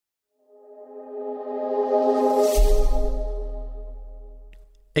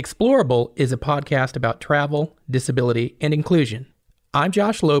Explorable is a podcast about travel, disability, and inclusion. I'm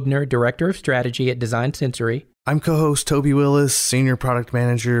Josh Loebner, Director of Strategy at Design Sensory. I'm co-host Toby Willis, Senior Product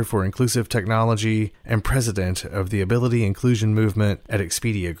Manager for Inclusive Technology and President of the Ability Inclusion Movement at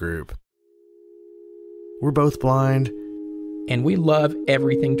Expedia Group. We're both blind, And we love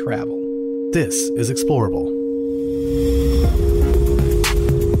everything travel. This is Explorable.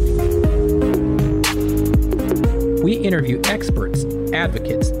 We interview experts,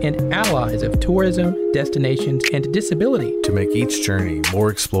 advocates, and allies of tourism, destinations, and disability To make each journey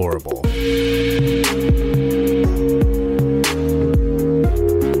more explorable.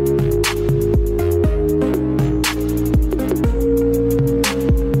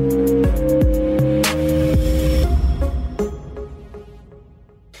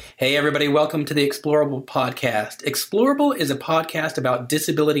 Hey everybody, welcome to the Explorable podcast. Explorable is a podcast about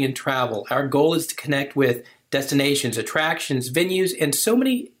disability and travel. Our goal is to connect with destinations, attractions, venues, and so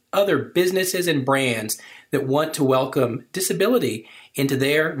many other businesses and brands that want to welcome disability into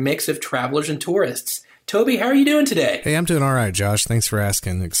their mix of travelers and tourists. Toby, how are you doing today? Hey, I'm doing all right, Josh. Thanks for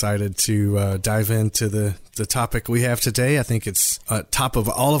asking. Excited to dive into the topic we have today. I think it's top of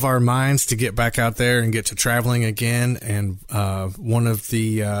all of our minds to get back out there and get to traveling again. And one of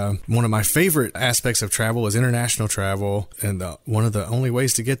my favorite aspects of travel is international travel. And one of the only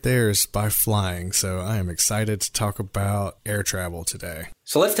ways to get there is by flying. So I am excited to talk about air travel today.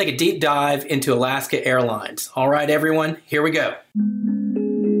 So let's take a deep dive into Alaska Airlines. All right, everyone, here we go.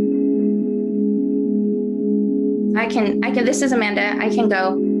 I can, this is Amanda. I can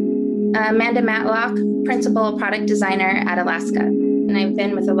go. Amanda Matlock, Principal Product Designer at Alaska. And I've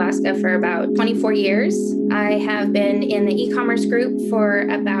been with Alaska for about 24 years. I have been in the e-commerce group for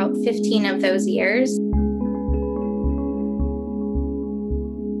about 15 of those years.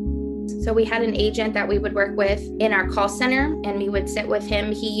 So we had an agent that we would work with in our call center, and we would sit with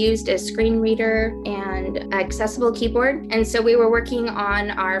him. He used a screen reader and accessible keyboard. And so we were working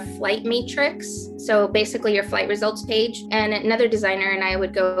on our flight matrix. So basically your flight results page, and another designer and I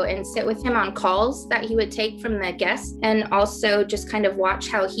would go and sit with him on calls that he would take from the guests, and also just kind of watch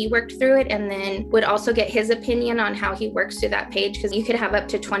how he worked through it, and then would also get his opinion on how he works through that page, because you could have up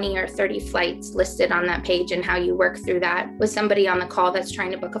to 20 or 30 flights listed on that page, and how you work through that with somebody on the call that's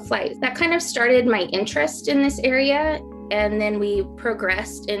trying to book a flight. That kind of started my interest in this area. And then we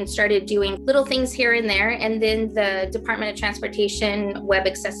progressed and started doing little things here and there. And then the Department of Transportation web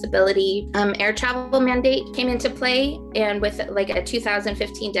accessibility air travel mandate came into play, and with like a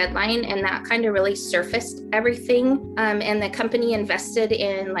 2015 deadline, and that kind of really surfaced everything. And the company invested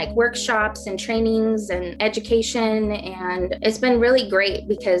in like workshops and trainings and education. And it's been really great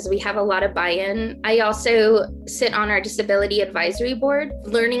because we have a lot of buy-in. I also sit on our disability advisory board.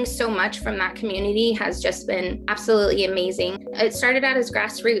 Learning so much from that community has just been absolutely amazing. It started out as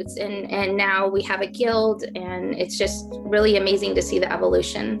grassroots, and now we have a guild, and it's just really amazing to see the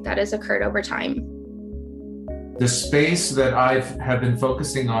evolution that has occurred over time. The space that I have been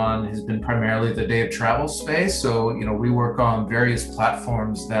focusing on has been primarily the day of travel space. So, we work on various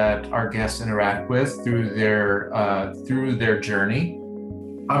platforms that our guests interact with through their journey.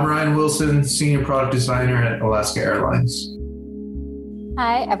 I'm Ryan Wilson, Senior Product Designer at Alaska Airlines.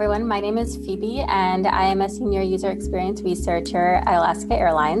 Hi, everyone. My name is Phoebe, and I am a Senior User Experience Researcher at Alaska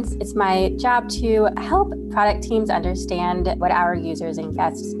Airlines. It's my job to help product teams understand what our users and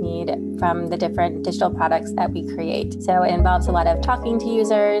guests need from the different digital products that we create. So it involves a lot of talking to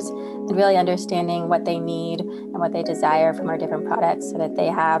users and really understanding what they need and what they desire from our different products so that they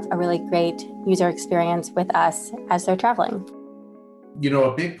have a really great user experience with us as they're traveling.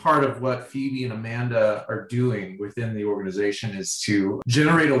 A big part of what Phoebe and Amanda are doing within the organization is to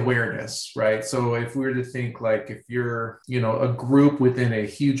generate awareness, right? So if we were to think like if you're, a group within a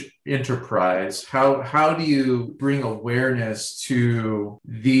huge enterprise, how do you bring awareness to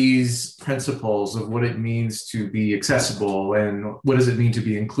these principles of what it means to be accessible and what does it mean to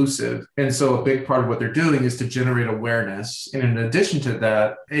be inclusive? And so a big part of what they're doing is to generate awareness. And in addition to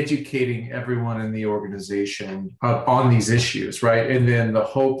that, educating everyone in the organization on these issues, right? And then the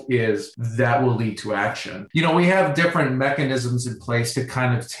hope is that will lead to action. We have different mechanisms in place to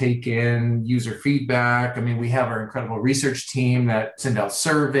kind of take in user feedback. I mean, we have our incredible research team that send out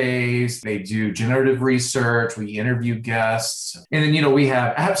surveys. They do generative research. We interview guests. And then, we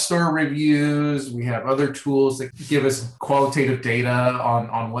have App Store reviews. We have other tools that give us qualitative data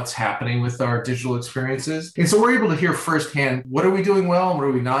on what's happening with our digital experiences. And so we're able to hear firsthand, what are we doing well and what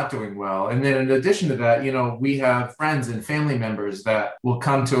are we not doing well? And then in addition to that, we have friends and family members that will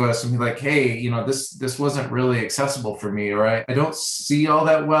come to us and be like, hey, this wasn't really accessible for me, or I don't see all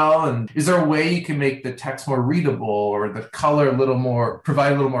that well. And is there a way you can make the text more readable or the color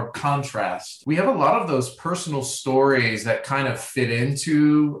provide a little more contrast? We have a lot of those personal stories that kind of fit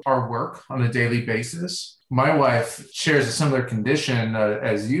into our work on a daily basis. My wife shares a similar condition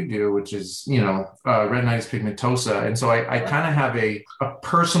as you do, which is, retinitis pigmentosa. And so I kind of have a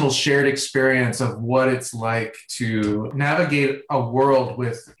personal shared experience of what it's like to navigate a world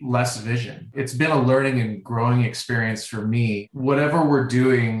with less vision. It's been a learning and growing experience for me. Whatever we're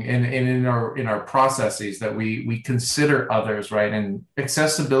doing in our processes, that we consider others, right? And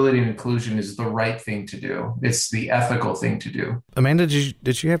accessibility and inclusion is the right thing to do. It's the ethical thing to do. Amanda,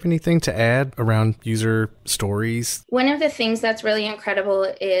 did you have anything to add around user stories? One of the things that's really incredible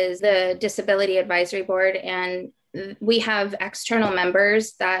is the Disability Advisory Board, and we have external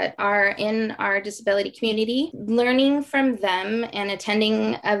members that are in our disability community. Learning from them and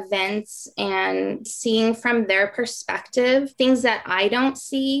attending events and seeing from their perspective things that I don't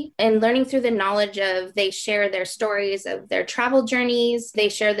see, and learning through the knowledge of, they share their stories of their travel journeys. They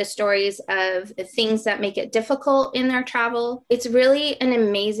share the stories of the things that make it difficult in their travel. It's really an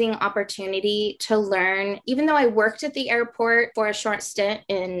amazing opportunity to learn. Even though I worked at the airport for a short stint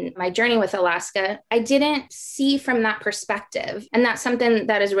in my journey with Alaska, I didn't see from that perspective. And that's something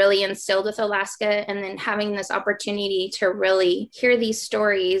that is really instilled with Alaska. And then having this opportunity to really hear these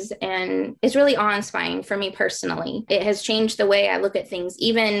stories, and it's really awe-inspiring for me personally. It has changed the way I look at things.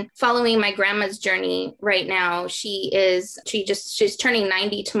 Even following my grandma's journey right now, she's turning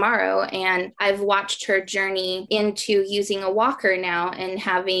 90 tomorrow. And I've watched her journey into using a walker now, and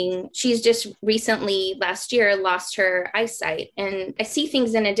she's just recently last year lost her eyesight. And I see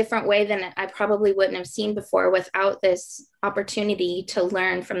things in a different way than I probably wouldn't have seen before without this opportunity to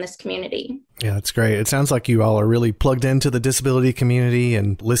learn from this community. Yeah, that's great. It sounds like you all are really plugged into the disability community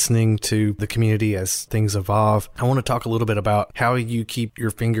and listening to the community as things evolve. I want to talk a little bit about how you keep your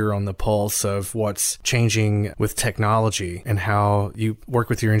finger on the pulse of what's changing with technology and how you work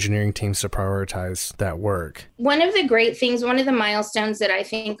with your engineering teams to prioritize that work. One of the great things, one of the milestones that I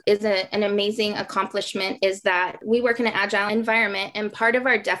think is an amazing accomplishment is that we work in an agile environment, and part of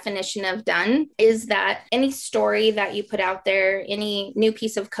our definition of done is that any story that you put out there, any new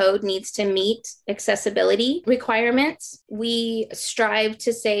piece of code needs to meet accessibility requirements. We strive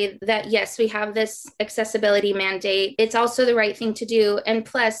to say that, yes, we have this accessibility mandate. It's also the right thing to do. And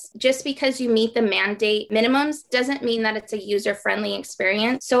plus, just because you meet the mandate minimums doesn't mean that it's a user-friendly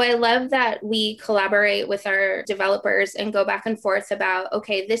experience. So I love that we collaborate with our developers and go back and forth about,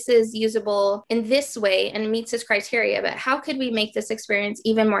 okay, this is usable in this way and meets this criteria, but how could we make this experience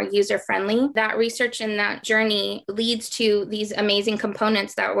even more user-friendly? That research and that journey leads to these amazing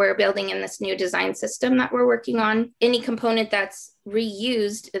components that we're building in this new design system that we're working on. Any component that's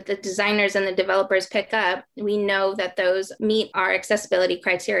reused that the designers and the developers pick up, we know that those meet our accessibility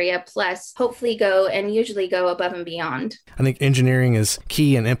criteria, plus hopefully usually go above and beyond. I think engineering is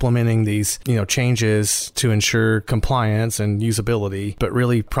key in implementing these, changes to ensure compliance and usability, but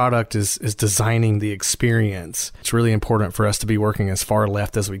really product is designing the experience. It's really important for us to be working as far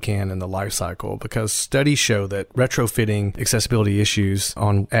left as we can in the life cycle, because studies show that retrofitting accessibility issues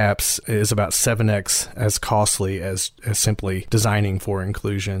on apps is about 7x as costly as simply designing for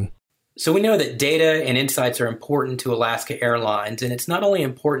inclusion. So we know that data and insights are important to Alaska Airlines, and it's not only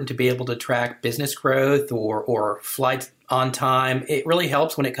important to be able to track business growth or flights on time. It really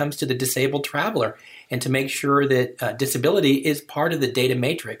helps when it comes to the disabled traveler, and to make sure that disability is part of the data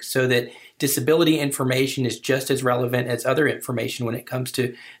matrix, so that disability information is just as relevant as other information when it comes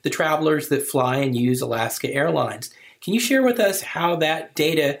to the travelers that fly and use Alaska Airlines. Can you share with us how that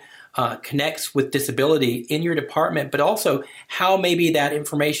data connects with disability in your department, but also how maybe that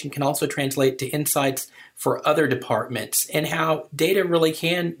information can also translate to insights for other departments, and how data really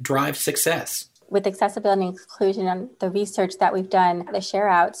can drive success? With accessibility and inclusion and the research that we've done, the share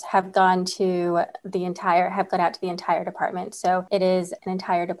outs have gone out to the entire department. So it is an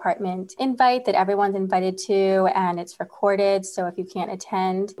entire department invite that everyone's invited to, and it's recorded. So if you can't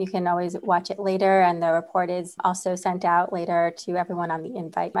attend, you can always watch it later. And the report is also sent out later to everyone on the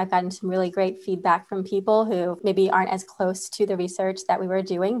invite. I've gotten some really great feedback from people who maybe aren't as close to the research that we were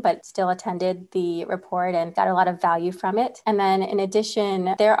doing, but still attended the report and got a lot of value from it. And then in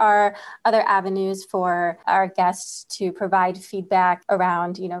addition, there are other avenues for our guests to provide feedback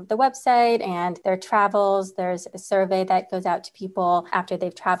around, the website and their travels. There's a survey that goes out to people after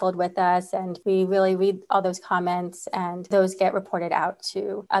they've traveled with us, and we really read all those comments, and those get reported out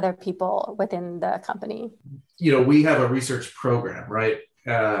to other people within the company. We have a research program, right?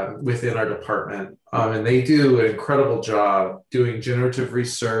 Within our department And they do an incredible job doing generative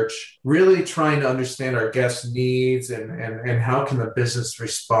research, really trying to understand our guest needs and how can the business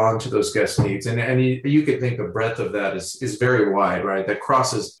respond to those guest needs. And you could think the breadth of that is very wide, right? That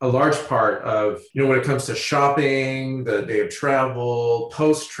crosses a large part of, when it comes to shopping, the day of travel,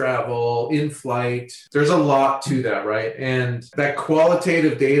 post-travel, in-flight, there's a lot to that, right? And that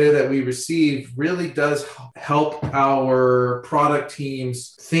qualitative data that we receive really does help our product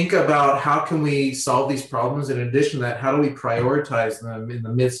teams think about how can we solve these problems. In addition to that, how do we prioritize them in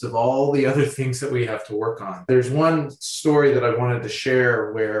the midst of all the other things that we have to work on? There's one story that I wanted to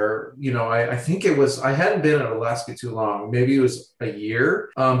share where, I think I hadn't been in Alaska too long, maybe it was a year,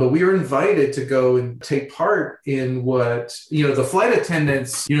 but we were invited to go and take part in what, the flight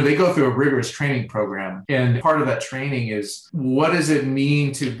attendants, they go through a rigorous training program. And part of that training is, what does it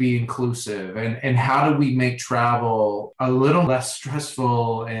mean to be inclusive? And how do we make travel a little less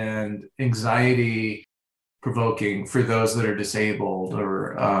stressful and anxiety provoking for those that are disabled?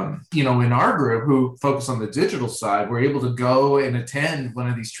 Or, in our group who focus on the digital side, we're able to go and attend one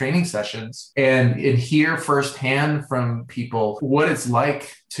of these training sessions and hear firsthand from people what it's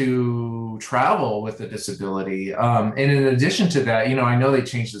like to travel with a disability. And in addition to that, I know they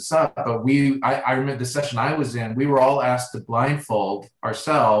changed this up, but I remember the session I was in, we were all asked to blindfold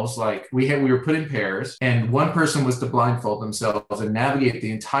ourselves. Like we were put in pairs and one person was to blindfold themselves and navigate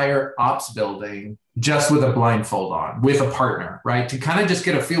the entire ops building just with a blindfold on, with a partner, right? To kind of just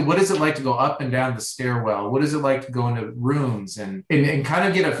get a feel, what is it like to go up and down the stairwell? What is it like to go into rooms and kind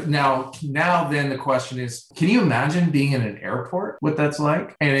of get now then the question is, can you imagine being in an airport, what that's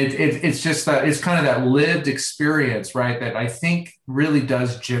like? And it's just that, it's kind of that lived experience, right? That I think really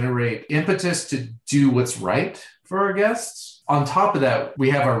does generate impetus to do what's right for our guests. On top of that, we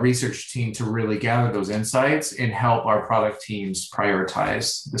have our research team to really gather those insights and help our product teams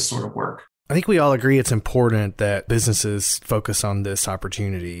prioritize this sort of work. I think we all agree it's important that businesses focus on this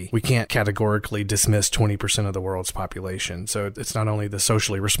opportunity. We can't categorically dismiss 20% of the world's population. So it's not only the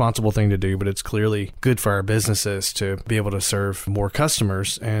socially responsible thing to do, but it's clearly good for our businesses to be able to serve more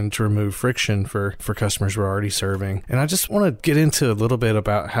customers and to remove friction for customers we're already serving. And I just want to get into a little bit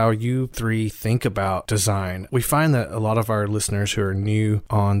about how you three think about design. We find that a lot of our listeners who are new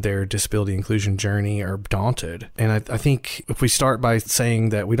on their disability inclusion journey are daunted. And I think if we start by saying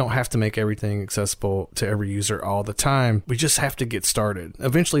that we don't have to make everything accessible to every user all the time, we just have to get started.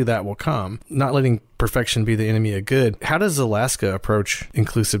 Eventually that will come. Not letting perfection be the enemy of good. How does Alaska approach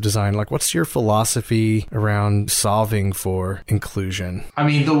inclusive design? Like, what's your philosophy around solving for inclusion? I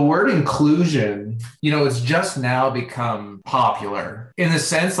mean, the word inclusion, it's just now become popular in the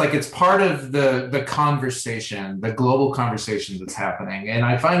sense like it's part of the conversation, the global conversation that's happening. And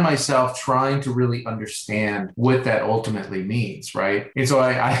I find myself trying to really understand what that ultimately means, right? And so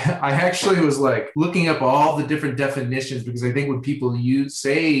I actually was like looking up all the different definitions because I think when people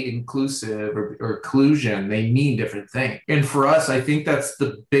say inclusive or inclusion, they mean different things. And for us, I think that's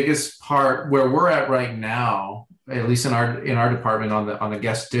the biggest part where we're at right now, at least in our department on the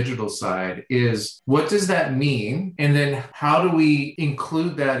guest digital side, is what does that mean? And then how do we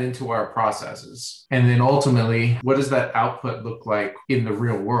include that into our processes? And then ultimately, what does that output look like in the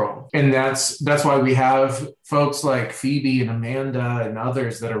real world? And that's why we have folks like Phoebe and Amanda and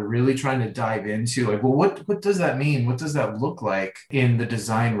others that are really trying to dive into like, well, what does that mean? What does that look like in the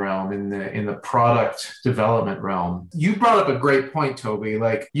design realm, in the product development realm? You brought up a great point, Toby.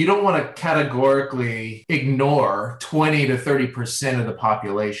 Like, you don't want to categorically ignore 20 to 30% of the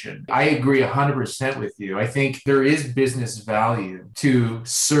population. I agree 100% with you. I think there is business value to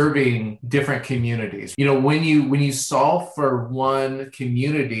serving different communities. When you solve for one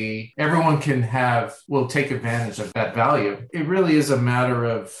community, everyone will take advantage of that value. It really is a matter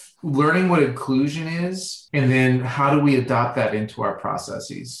of learning what inclusion is, and then how do we adopt that into our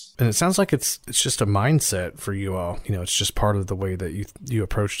processes? And it sounds like it's just a mindset for you all. It's just part of the way that you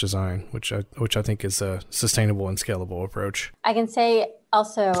approach design, which I think is a sustainable and scalable approach. I can say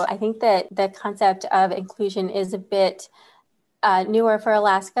also, I think that the concept of inclusion is a bit newer for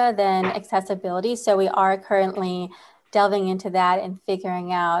Alaska than accessibility. So we are currently delving into that and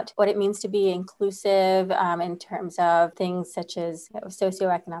figuring out what it means to be inclusive in terms of things such as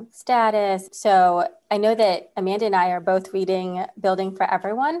socioeconomic status. So I know that Amanda and I are both reading Building for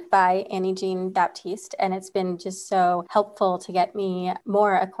Everyone by Annie Jean Baptiste, and it's been just so helpful to get me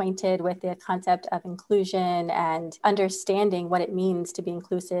more acquainted with the concept of inclusion and understanding what it means to be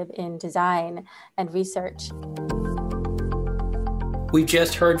inclusive in design and research. We've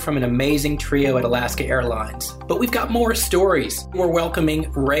just heard from an amazing trio at Alaska Airlines, but we've got more stories. We're welcoming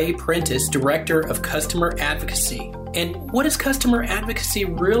Ray Prentice, Director of Customer Advocacy. And what does customer advocacy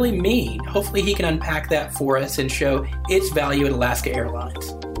really mean? Hopefully he can unpack that for us and show its value at Alaska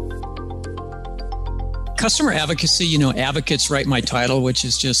Airlines. Customer advocacy, advocates write my title, which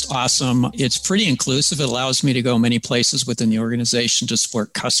is just awesome. It's pretty inclusive. It allows me to go many places within the organization to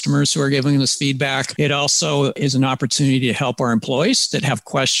support customers who are giving us feedback. It also is an opportunity to help our employees that have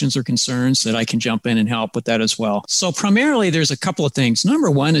questions or concerns that I can jump in and help with that as well. So primarily, there's a couple of things. Number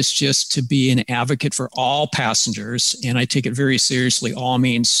one is just to be an advocate for all passengers. And I take it very seriously. All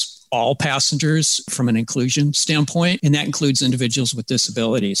means all passengers from an inclusion standpoint, and that includes individuals with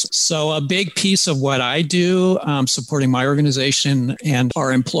disabilities. So a big piece of what I do supporting my organization and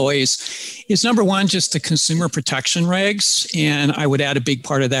our employees is number one, just the consumer protection regs. And I would add a big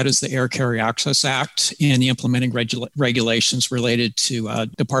part of that is the Air Carrier Access Act and the implementing regulations related to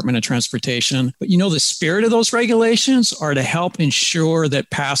Department of Transportation. But the spirit of those regulations are to help ensure that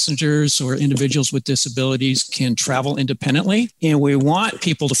passengers or individuals with disabilities can travel independently. And we want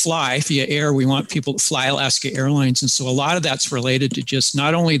people to fly via air. We want people to fly Alaska Airlines. And so a lot of that's related to just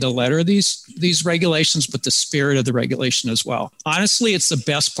not only the letter of these regulations, but the spirit of the regulation as well. Honestly, it's the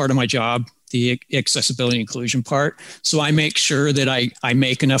best part of my job, the accessibility and inclusion part. So I make sure that I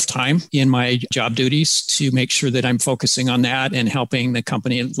make enough time in my job duties to make sure that I'm focusing on that and helping the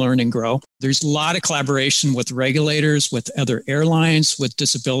company learn and grow. There's a lot of collaboration with regulators, with other airlines, with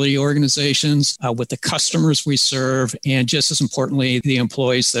disability organizations, with the customers we serve, and just as importantly, the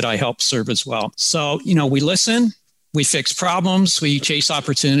employees that I help serve as well. So, we listen. We fix problems, we chase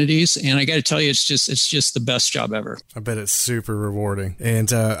opportunities, and I got to tell you, it's just the best job ever. I bet it's super rewarding.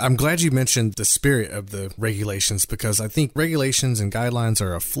 And I'm glad you mentioned the spirit of the regulations, because I think regulations and guidelines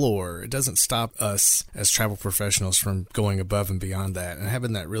are a floor. It doesn't stop us as travel professionals from going above and beyond that and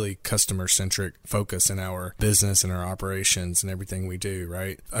having that really customer-centric focus in our business and our operations and everything we do,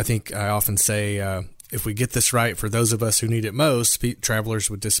 right? I think I often say, if we get this right for those of us who need it most, travelers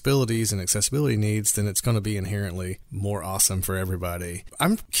with disabilities and accessibility needs, then it's going to be inherently more awesome for everybody.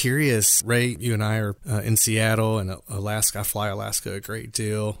 I'm curious, Ray, you and I are in Seattle and Alaska. I fly Alaska a great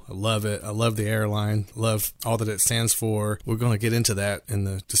deal. I love it. I love the airline, love all that it stands for. We're going to get into that in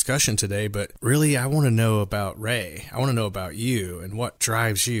the discussion today, but really I want to know about Ray. I want to know about you and what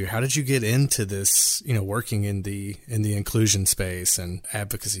drives you. How did you get into this, working in the inclusion space and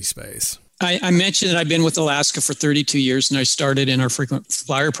advocacy space? I mentioned that I've been with Alaska for 32 years, and I started in our frequent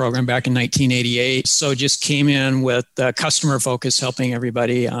flyer program back in 1988. So just came in with customer focus, helping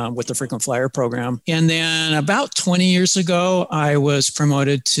everybody with the frequent flyer program. And then about 20 years ago, I was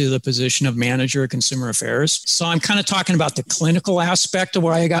promoted to the position of manager of consumer affairs. So I'm kind of talking about the clinical aspect of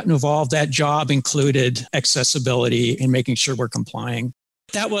where I got involved. That job included accessibility and making sure we're complying.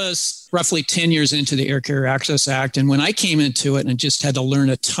 That was roughly 10 years into the Air Carrier Access Act. And when I came into it and just had to learn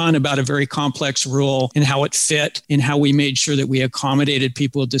a ton about a very complex rule and how it fit and how we made sure that we accommodated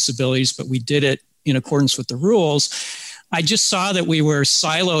people with disabilities, but we did it in accordance with the rules, I just saw that we were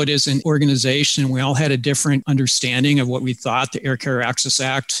siloed as an organization. We all had a different understanding of what we thought the Air Carrier Access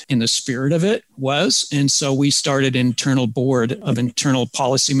Act and the spirit of it was. And so we started an internal board of internal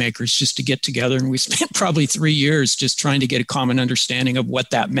policymakers just to get together. And we spent probably 3 years just trying to get a common understanding of what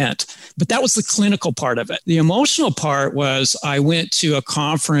that meant. But that was the clinical part of it. The emotional part was I went to a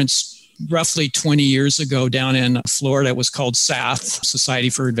conference roughly 20 years ago down in Florida. It was called SATH, Society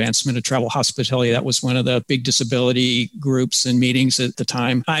for Advancement of Travel Hospitality. That was one of the big disability groups and meetings at the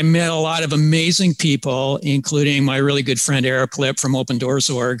time. I met a lot of amazing people, including my really good friend Eric Lipp from Open Doors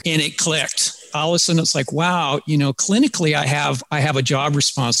Org, and it clicked. All of a sudden it's like, wow, clinically I have a job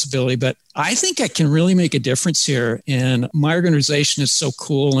responsibility, but I think I can really make a difference here. And my organization is so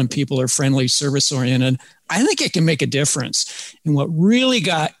cool and people are friendly, service oriented. I think it can make a difference. And what really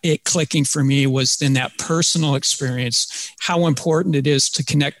got it clicking for me was then that personal experience, how important it is to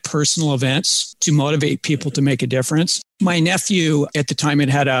connect personal events to motivate people to make a difference. My nephew at the time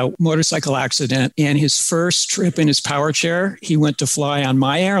had a motorcycle accident, and his first trip in his power chair, he went to fly on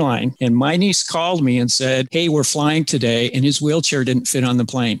my airline. And my niece called me and said, hey, we're flying today. And his wheelchair didn't fit on the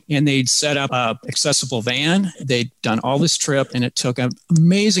plane. And they'd set up an accessible van. They'd done all this trip, and it took an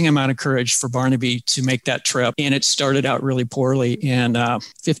amazing amount of courage for Barnaby to make that trip. And it started out really poorly. And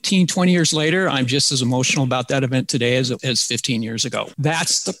 15, 20 years later, I'm just as emotional about that event today as 15 years ago.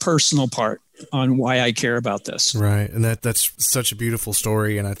 That's the personal part on why I care about this. Right. And that's such a beautiful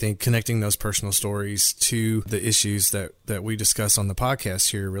story. And I think connecting those personal stories to the issues that that we discuss on the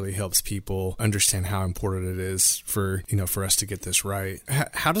podcast here really helps people understand how important it is for us to get this right.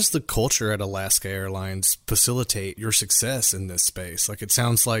 How does the culture at Alaska Airlines facilitate your success in this space? Like, it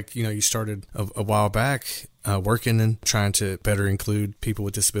sounds like, you started a while back working and trying to better include people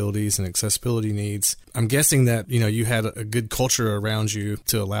with disabilities and accessibility needs. I'm guessing that, you had a good culture around you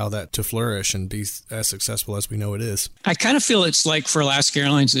to allow that to flourish and be as successful as we know it is. I kind of feel it's like for Alaska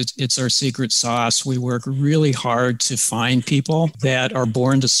Airlines, it's our secret sauce. We work really hard to find people that are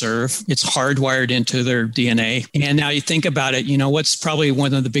born to serve. It's hardwired into their DNA. And now you think about it, what's probably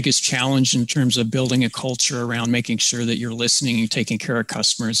one of the biggest challenge in terms of building a culture around making sure that you're listening and taking care of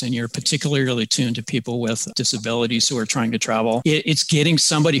customers, and you're particularly tuned to people with disabilities who are trying to travel. It's getting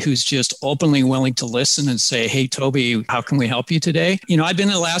somebody who's just openly willing to listen and say, hey, Toby, how can we help you today? I've been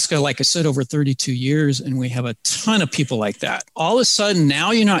in Alaska, like I said, over 32 years, and we have a ton of people like that. All of a sudden,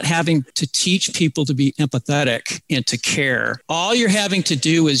 now you're not having to teach people to be empathetic and to care. All you're having to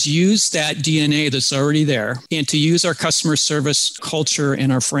do is use that DNA that's already there and to use our customer service culture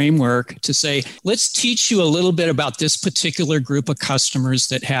and our framework to say, let's teach you a little bit about this particular group of customers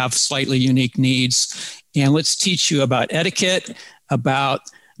that have slightly unique needs. And let's teach you about etiquette, about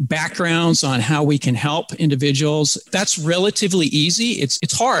backgrounds on how we can help individuals. That's relatively easy.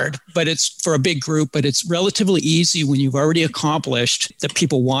 It's hard, but it's for a big group, but it's relatively easy when you've already accomplished that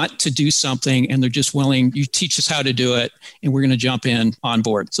people want to do something and they're just willing. You teach us how to do it and we're going to jump in on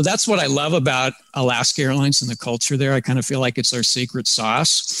board. So that's what I love about Alaska Airlines and the culture there. I kind of feel like it's our secret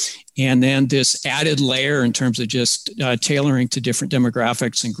sauce. And then this added layer in terms of just tailoring to different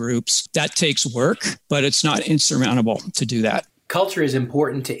demographics and groups, that takes work, but it's not insurmountable to do that. Culture is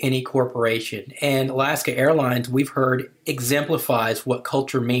important to any corporation, and Alaska Airlines, we've heard, exemplifies what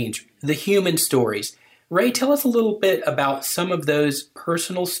culture means, the human stories. Ray, tell us a little bit about some of those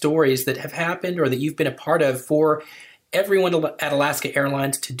personal stories that have happened or that you've been a part of for everyone at Alaska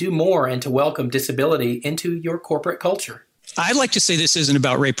Airlines to do more and to welcome disability into your corporate culture. I'd like to say this isn't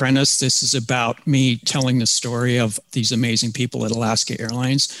about Ray Prentice. This is about me telling the story of these amazing people at Alaska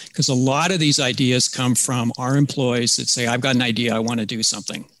Airlines, because a lot of these ideas come from our employees that say, I've got an idea, I want to do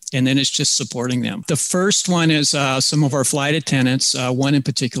something. And then it's just supporting them. The first one is some of our flight attendants, one in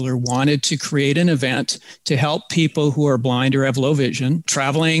particular, wanted to create an event to help people who are blind or have low vision,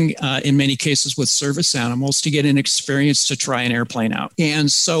 traveling in many cases with service animals, to get an experience to try an airplane out. And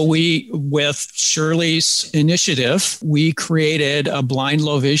so we, with Shirley's initiative, we created a blind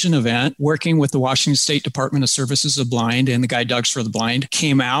low vision event working with the Washington State Department of Services of Blind and the Guide Dogs for the Blind.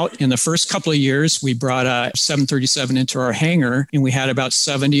 Came out in the first couple of years, we brought a 737 into our hangar, and we had about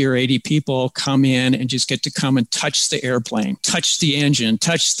 70 or 80 people come in and just get to come and touch the airplane, touch the engine,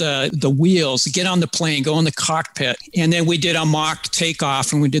 touch the wheels, get on the plane, go in the cockpit. And then we did a mock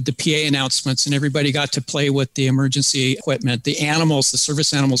takeoff and we did the PA announcements, and everybody got to play with the emergency equipment. The animals, the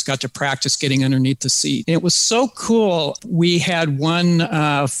service animals, got to practice getting underneath the seat. And it was so cool. We had one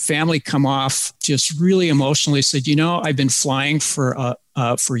family come off just really emotionally, said, I've been flying for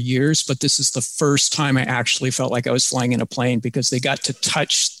years, but this is the first time I actually felt like I was flying in a plane, because they got to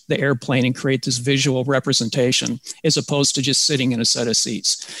touch the airplane and create this visual representation as opposed to just sitting in a set of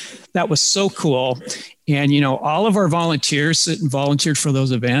seats. That was so cool. And, all of our volunteers that volunteered for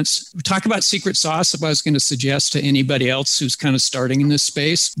those events, we talk about secret sauce. If I was going to suggest to anybody else who's kind of starting in this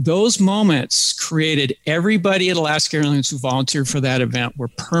space, those moments created everybody at Alaska Airlines who volunteered for that event were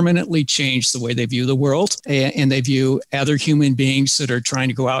permanently changed the way they view the world and they view other human beings that are trying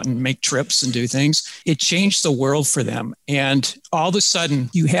to go out and make trips and do things. It changed the world for them. And all of a sudden,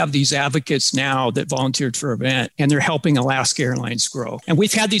 you have these advocates now that volunteered for an event, and they're helping Alaska Airlines grow. And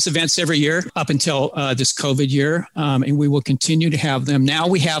we've had these events every year up until this COVID year, and we will continue to have them. Now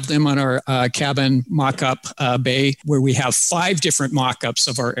we have them on our cabin mock-up bay, where we have 5 different mock-ups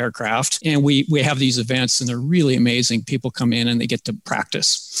of our aircraft, and we have these events, and they're really amazing. People come in and they get to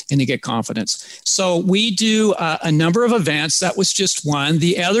practice and they get confidence. So we do a number of events. That was just one.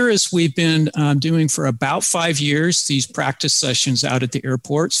 The other is we've been doing for about 5 years these practice sessions out at the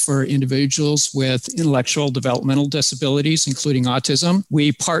airports for individuals with intellectual developmental disabilities, including autism.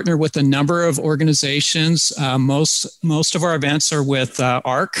 We partner with a number of organizations. Most of our events are with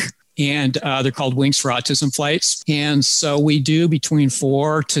ARC, and they're called Wings for Autism flights. And so we do between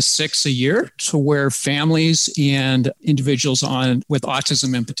 4 to 6 a year, to where families and individuals with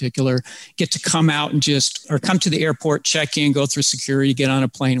autism in particular get to come out and come to the airport, check in, go through security, get on a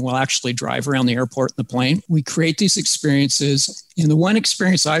plane, and we'll actually drive around the airport in the plane. We create these experiences. And the one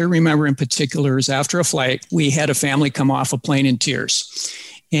experience I remember in particular is after a flight, we had a family come off a plane in tears.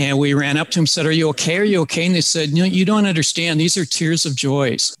 And we ran up to him and said, "Are you okay? Are you okay?" And they said, "You don't understand. These are tears of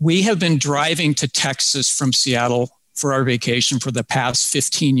joy. We have been driving to Texas from Seattle for our vacation for the past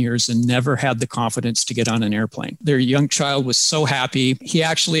 15 years and never had the confidence to get on an airplane. Their young child was so happy. He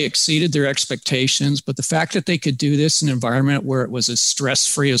actually exceeded their expectations, but the fact that they could do this in an environment where it was as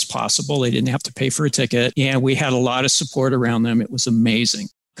stress-free as possible, they didn't have to pay for a ticket, and we had a lot of support around them. It was amazing.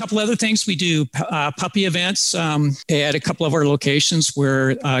 A couple other things we do, puppy events at a couple of our locations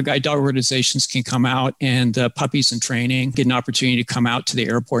where guide dog organizations can come out and puppies in training get an opportunity to come out to the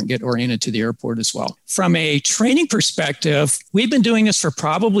airport and get oriented to the airport as well. From a training perspective, we've been doing this for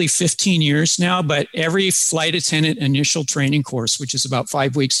probably 15 years now, but every flight attendant initial training course, which is about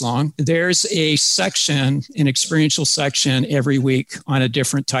 5 weeks long, there's a section, an experiential section every week on a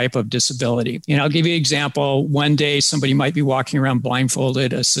different type of disability. And I'll give you an example. One day, somebody might be walking around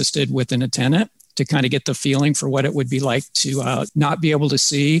blindfolded, assisted with an attendant to kind of get the feeling for what it would be like to not be able to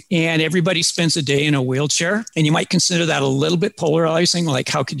see. And everybody spends a day in a wheelchair. And you might consider that a little bit polarizing, like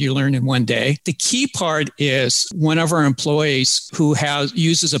how could you learn in one day? The key part is one of our employees who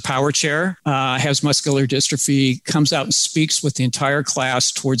uses a power chair, has muscular dystrophy, comes out and speaks with the entire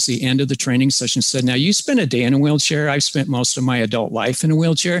class towards the end of the training session, said, now you spent a day in a wheelchair. I've spent most of my adult life in a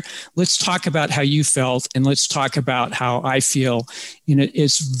wheelchair. Let's talk about how you felt and let's talk about how I feel. And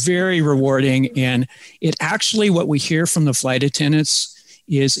it's very rewarding. And it actually, what we hear from the flight attendants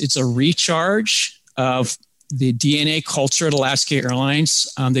is it's a recharge of the DNA culture at Alaska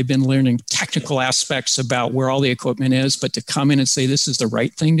Airlines. They've been learning technical aspects about where all the equipment is, but to come in and say this is the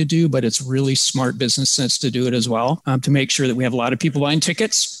right thing to do, but it's really smart business sense to do it as well, to make sure that we have a lot of people buying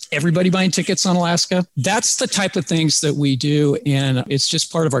tickets, everybody buying tickets on Alaska. That's the type of things that we do, and it's just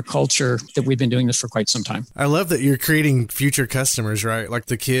part of our culture that we've been doing this for quite some time. I love that you're creating future customers, right? Like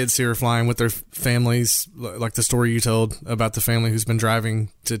the kids who are flying with their families, like the story you told about the family who's been driving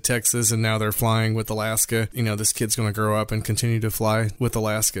to Texas and now they're flying with Alaska. You know, this kid's going to grow up and continue to fly with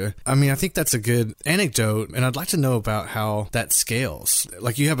Alaska. I mean, I think that's a good anecdote, and I'd like to know about how that scales.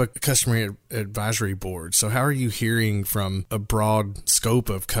 Like you have a customer advisory board. So how are you hearing from a broad scope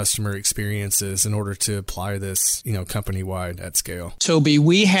of customer experiences in order to apply this, you know, company-wide at scale? Toby,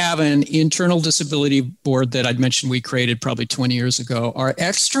 we have an internal disability board that I'd mentioned we created probably 20 years ago. Our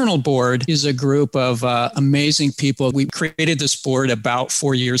external board is a group of amazing people. We created this board about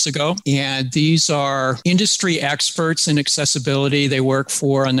 4 years ago, and these are industry experts in accessibility. They work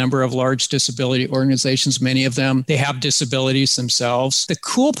for a number of large disability organizations, many of them. They have disabilities themselves. The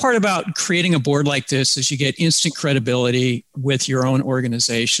cool part about creating a board like this is you get instant credibility with your own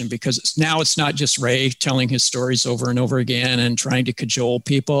organization, because now it's not just Ray telling his stories over and over again and trying to cajole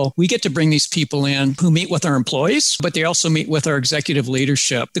people. We get to bring these people in who meet with our employees, but they also meet with our executive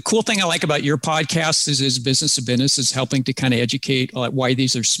leadership. The cool thing I like about your podcast is business to business is helping to kind of educate why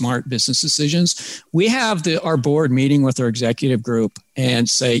these are smart business decisions. We have our board meeting with our executive group and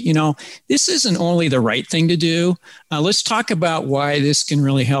say, you know, this isn't only the right thing to do. Let's talk about why this can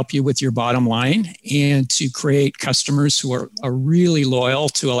really help you with your bottom line and to create customers who are really loyal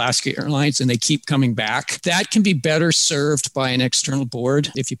to Alaska Airlines and they keep coming back. That can be better served by an external board.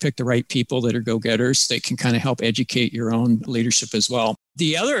 If you pick the right people that are go-getters, they can kind of help educate your own leadership as well.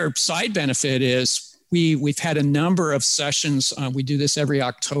 The other side benefit is we've had a number of sessions. We do this every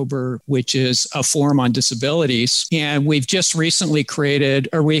October, which is a forum on disabilities. And we've just recently created,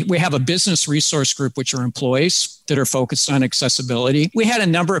 or we have a business resource group, which are employees that are focused on accessibility. We had a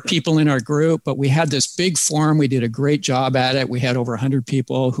number of people in our group, but we had this big forum. We did a great job at it. We had over 100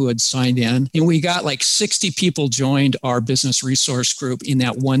 people who had signed in, and we got like 60 people joined our business resource group in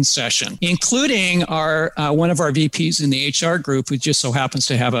that one session, including our one of our VPs in the HR group, who just so happens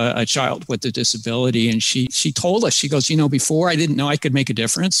to have a child with a disability. And she told us, she goes, you know, before I didn't know I could make a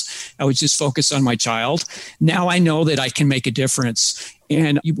difference. I was just focused on my child. Now I know that I can make a difference.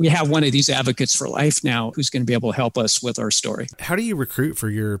 And we have one of these advocates for life now who's going to be able to help us with our story. How do you recruit for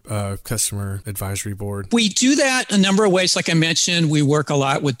your customer advisory board? We do that a number of ways. Like I mentioned, we work a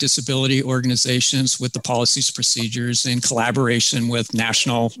lot with disability organizations with the policies, procedures, in collaboration with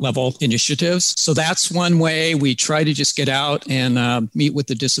national level initiatives. So that's one way. We try to just get out and meet with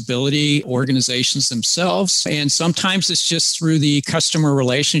the disability organizations themselves. And sometimes it's just through the customer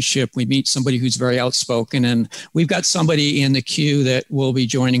relationship. We meet somebody who's very outspoken, and we've got somebody in the queue that will be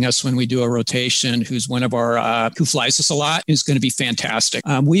joining us when we do a rotation, who's one of our, who flies us a lot, is going to be fantastic.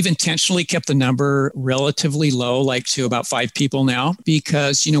 We've intentionally kept the number relatively low, like to about 5 people now,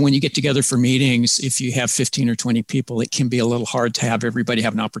 because, you know, when you get together for meetings, if you have 15 or 20 people, it can be a little hard to have everybody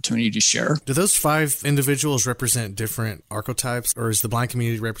have an opportunity to share. Do those 5 individuals represent different archetypes, or is the blind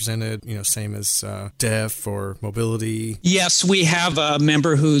community represented, you know, same as deaf or mobility? Yes, we have a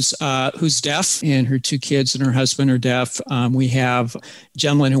member who's deaf, and her 2 kids and her husband are deaf. We have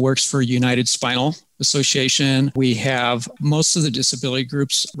gentleman who works for United Spinal Association. We have most of the disability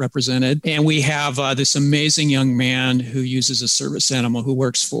groups represented. And we have this amazing young man who uses a service animal who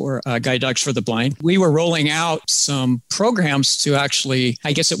works for Guide Dogs for the Blind. We were rolling out some programs to actually,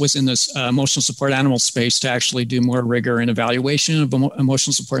 I guess it was in this emotional support animal space, to actually do more rigor and evaluation of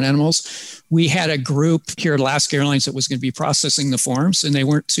emotional support animals. We had a group here at Alaska Airlines that was going to be processing the forms, and they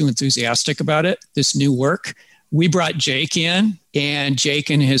weren't too enthusiastic about it, this new work. We brought Jake in, and Jake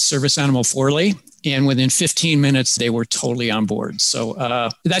and his service animal, Forley, and within 15 minutes, they were totally on board. So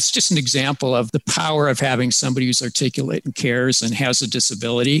that's just an example of the power of having somebody who's articulate and cares and has a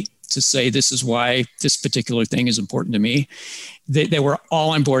disability to say, this is why this particular thing is important to me. They were all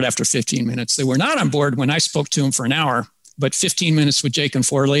on board after 15 minutes. They were not on board when I spoke to them for an hour, but 15 minutes with Jake and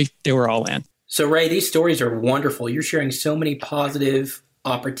Forley, they were all in. So Ray, these stories are wonderful. You're sharing so many positive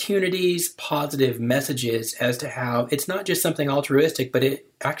opportunities, positive messages as to how it's not just something altruistic, but it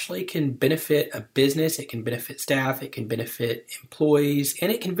actually can benefit a business, it can benefit staff, it can benefit employees,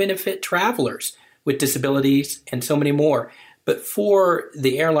 and it can benefit travelers with disabilities and so many more. But for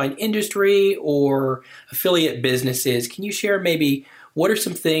the airline industry or affiliate businesses, can you share maybe what are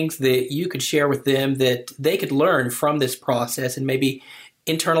some things that you could share with them that they could learn from this process and maybe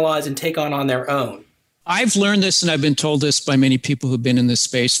internalize and take on their own? I've learned this, and I've been told this by many people who've been in this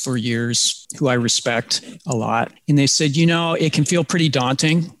space for years, who I respect a lot. And they said, it can feel pretty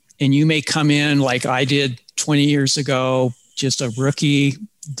daunting. And you may come in like I did 20 years ago, just a rookie,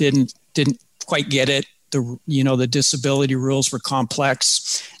 didn't quite get it. The disability rules were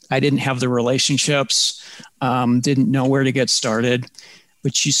complex. I didn't have the relationships, didn't know where to get started.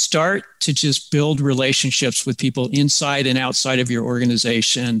 But you start to just build relationships with people inside and outside of your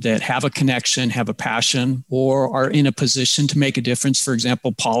organization that have a connection, have a passion, or are in a position to make a difference. For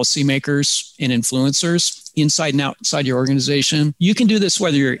example, policymakers and influencers inside and outside your organization. You can do this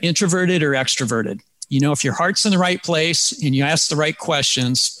whether you're introverted or extroverted. If your heart's in the right place and you ask the right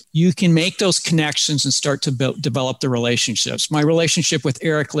questions, you can make those connections and start to develop the relationships. My relationship with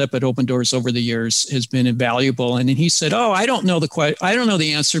Eric Lipp at Open Doors over the years has been invaluable. And then he said, I don't know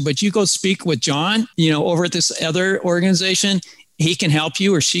the answer, but you go speak with John, over at this other organization. He can help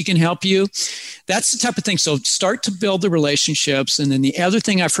you or she can help you. That's the type of thing. So start to build the relationships. And then the other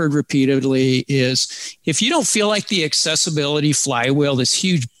thing I've heard repeatedly is if you don't feel like the accessibility flywheel, this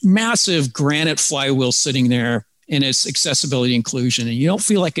huge, massive granite flywheel sitting there, and it's accessibility inclusion, and you don't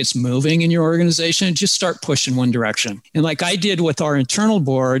feel like it's moving in your organization, just start pushing one direction. And like I did with our internal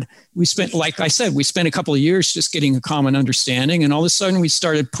board, we spent a couple of years just getting a common understanding. And all of a sudden we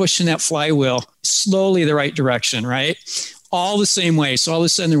started pushing that flywheel slowly the right direction, right? All the same way. So all of a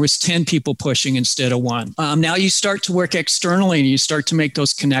sudden there was 10 people pushing instead of one. Now you start to work externally and you start to make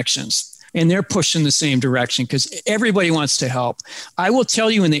those connections. And they're pushing the same direction because everybody wants to help. I will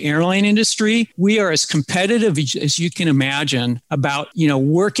tell you, in the airline industry, we are as competitive as you can imagine about,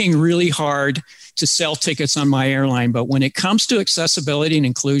 working really hard to sell tickets on My Airline. But when it comes to accessibility and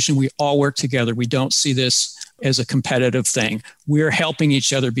inclusion, we all work together. We don't see this as a competitive thing. We're helping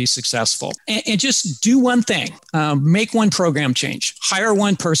each other be successful. And just do one thing. Make one program change. Hire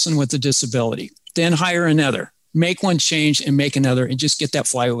one person with a disability. Then hire another. Make one change and make another and just get that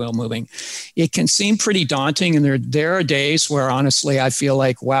flywheel moving. It can seem pretty daunting. And there are days where honestly, I feel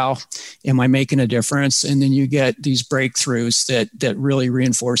like, wow, am I making a difference? And then you get these breakthroughs that really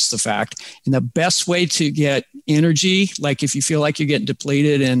reinforce the fact. And the best way to get energy, like if you feel like you're getting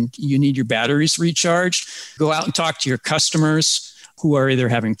depleted and you need your batteries recharged, go out and talk to your customers who are either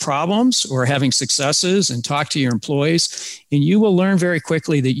having problems or having successes, and talk to your employees. And you will learn very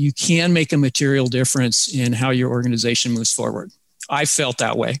quickly that you can make a material difference in how your organization moves forward. I felt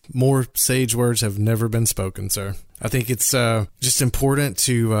that way. More sage words have never been spoken, sir. I think it's just important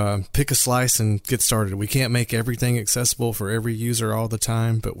to pick a slice and get started. We can't make everything accessible for every user all the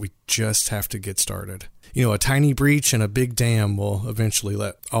time, but we just have to get started. A tiny breach in a big dam will eventually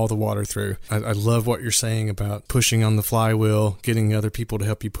let all the water through. I love what you're saying about pushing on the flywheel, getting other people to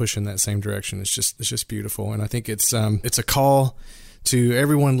help you push in that same direction. It's just beautiful. And I think it's a call to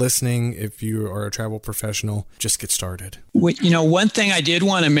everyone listening. If you are a travel professional, just get started. One thing I did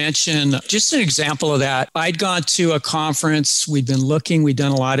want to mention, just an example of that. I'd gone to a conference. We'd done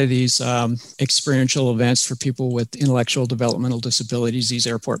a lot of these experiential events for people with intellectual developmental disabilities, these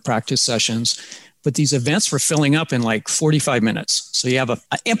airport practice sessions. But these events were filling up in like 45 minutes. So you have an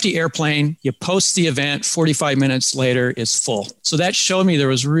empty airplane, you post the event, 45 minutes later, it's full. So that showed me there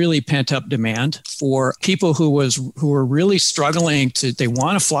was really pent up demand for people who were really struggling they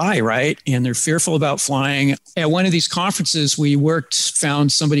want to fly, right? And they're fearful about flying. At one of these conferences, we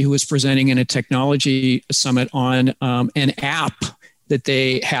found somebody who was presenting in a technology summit on an app that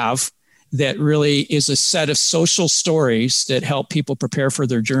they have that really is a set of social stories that help people prepare for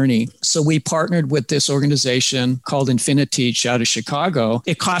their journey. So we partnered with this organization called Infiniteach out of Chicago.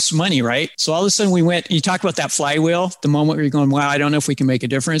 It costs money, right? So all of a sudden we went, you talk about that flywheel, the moment where you're going, wow, I don't know if we can make a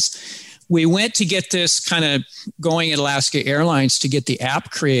difference. We went to get this kind of going at Alaska Airlines to get the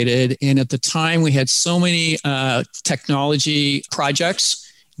app created. And at the time we had so many technology projects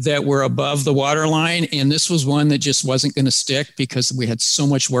that were above the waterline. And this was one that just wasn't going to stick because we had so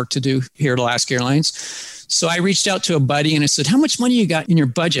much work to do here at Alaska Airlines. So I reached out to a buddy and I said, how much money you got in your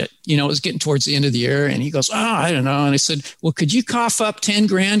budget? You know, it was getting towards the end of the year. And he goes, oh, I don't know. And I said, well, could you cough up 10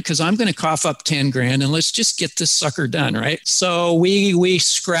 grand? Because I'm going to cough up 10 grand and let's just get this sucker done, right? So we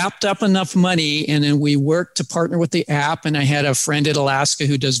scrapped up enough money and then we worked to partner with the app. And I had a friend at Alaska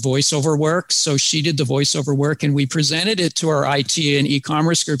who does voiceover work. So she did the voiceover work and we presented it to our IT and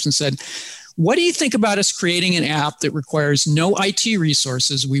e-commerce groups and said, what do you think about us creating an app that requires no IT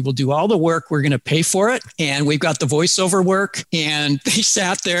resources? We will do all the work. We're going to pay for it. And we've got the voiceover work. And they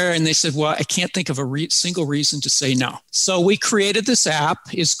sat there and they said, well, I can't think of a single reason to say no. So we created this app.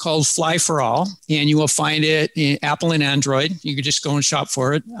 It's called Fly for All. And you will find it in Apple and Android. You can just go and shop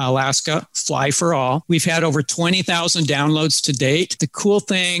for it. Alaska Fly for All. We've had over 20,000 downloads to date. The cool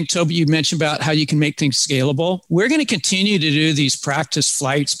thing, Toby, you mentioned about how you can make things scalable. We're going to continue to do these practice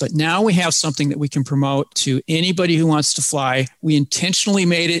flights, but now we have something that we can promote to anybody who wants to fly. We intentionally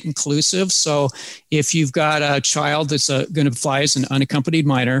made it inclusive. So if you've got a child that's going to fly as an unaccompanied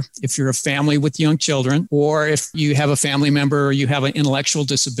minor, if you're a family with young children, or if you have a family member or you have an intellectual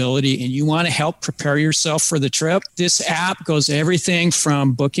disability and you want to help prepare yourself for the trip, this app goes everything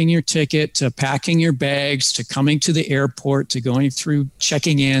from booking your ticket to packing your bags to coming to the airport to going through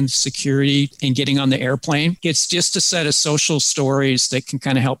checking in, security, and getting on the airplane. It's just a set of social stories that can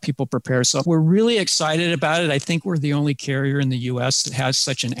kind of help people prepare. So we're really excited about it. I think we're the only carrier in the U.S. that has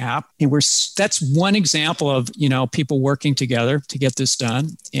such an app. And that's one example of, people working together to get this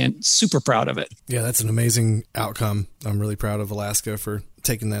done and super proud of it. Yeah, that's an amazing outcome. I'm really proud of Alaska for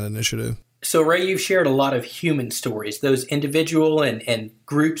taking that initiative. So, Ray, you've shared a lot of human stories, those individual and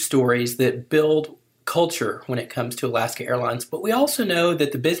group stories that build culture when it comes to Alaska Airlines. But we also know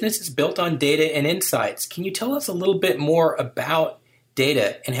that the business is built on data and insights. Can you tell us a little bit more about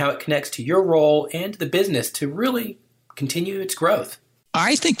data and how it connects to your role and to the business to really continue its growth?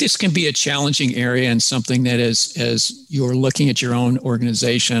 I think this can be a challenging area and something that as you're looking at your own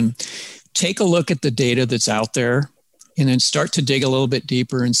organization, take a look at the data that's out there and then start to dig a little bit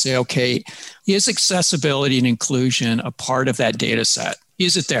deeper and say, okay, is accessibility and inclusion a part of that data set?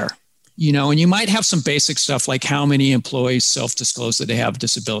 Is it there? And you might have some basic stuff like how many employees self-disclose that they have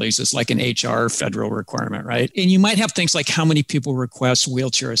disabilities. It's like an HR federal requirement, right? And you might have things like how many people request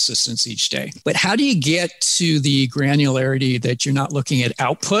wheelchair assistance each day. But how do you get to the granularity that you're not looking at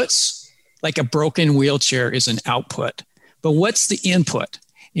outputs? Like a broken wheelchair is an output. But what's the input?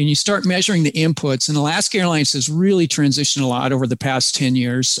 And you start measuring the inputs. And Alaska Airlines has really transitioned a lot over the past 10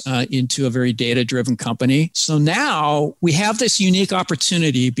 years into a very data-driven company. So now we have this unique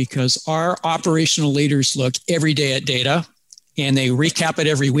opportunity because our operational leaders look every day at data and they recap it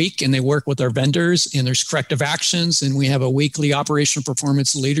every week and they work with our vendors and there's corrective actions. And we have a weekly operational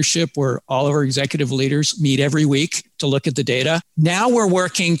performance leadership where all of our executive leaders meet every week to look at the data. Now we're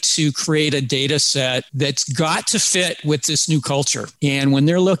working to create a data set that's got to fit with this new culture. And when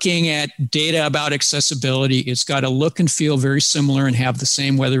they're looking at data about accessibility, it's got to look and feel very similar and have the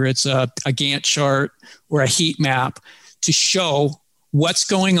same, whether it's a Gantt chart or a heat map to show what's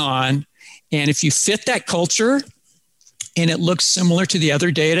going on. And if you fit that culture, and it looks similar to the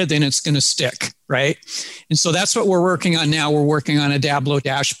other data, then it's going to stick, right? And so that's what we're working on now. We're working on a Tableau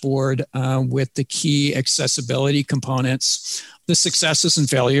dashboard with the key accessibility components, the successes and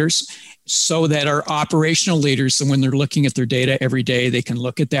failures, so that our operational leaders, so when they're looking at their data every day, they can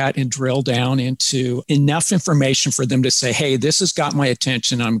look at that and drill down into enough information for them to say, hey, this has got my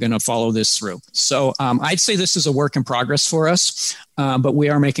attention. I'm going to follow this through. So I'd say this is a work in progress for us, but we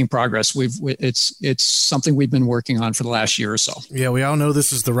are making progress. It's something we've been working on for the last year or so. Yeah, we all know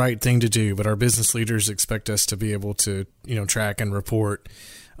this is the right thing to do, but our business leaders expect us to be able to, track and report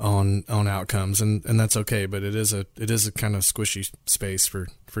on outcomes, and that's okay, but it is a kind of squishy space for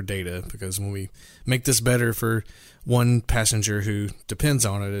data, because when we make this better for one passenger who depends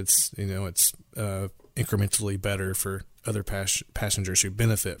on it, it's incrementally better for other passengers who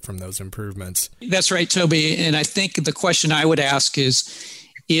benefit from those improvements. That's right, Toby. And I think the question I would ask is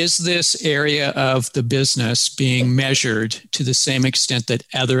is this area of the business being measured to the same extent that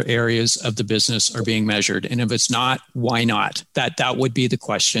other areas of the business are being measured? And if it's not, why not? That would be the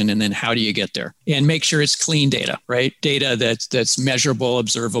question. And then how do you get there? And make sure it's clean data, right? Data that's measurable,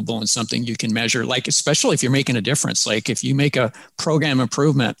 observable, and something you can measure, like especially if you're making a difference. Like if you make a program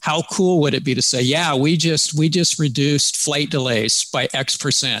improvement, how cool would it be to say, yeah, we just reduced flight delays by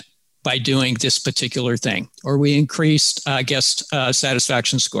X% by doing this particular thing, or we increased guest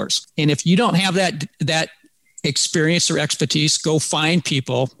satisfaction scores. And if you don't have that experience or expertise, go find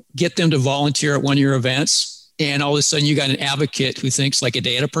people, get them to volunteer at one of your events. And all of a sudden you got an advocate who thinks like a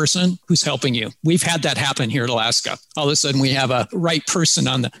data person who's helping you. We've had that happen here at Alaska. All of a sudden we have a right person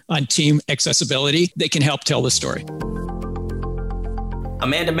on team accessibility. They can help tell the story.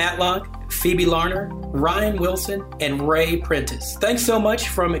 Amanda Matlock, Phoebe Larner, Ryan Wilson, and Ray Prentice. Thanks so much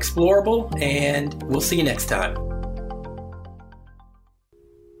from Explorable, and we'll see you next time.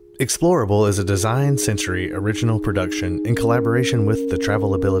 Explorable is a Design Century original production in collaboration with the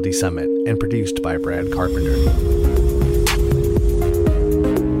Travelability Summit and produced by Brad Carpenter.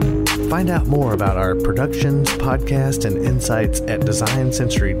 Find out more about our productions, podcast, and insights at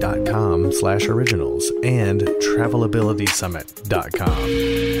designcentury.com/originals and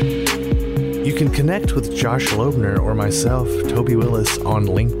travelabilitysummit.com. You can connect with Josh Loebner or myself, Toby Willis, on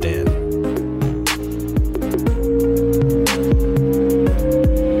LinkedIn.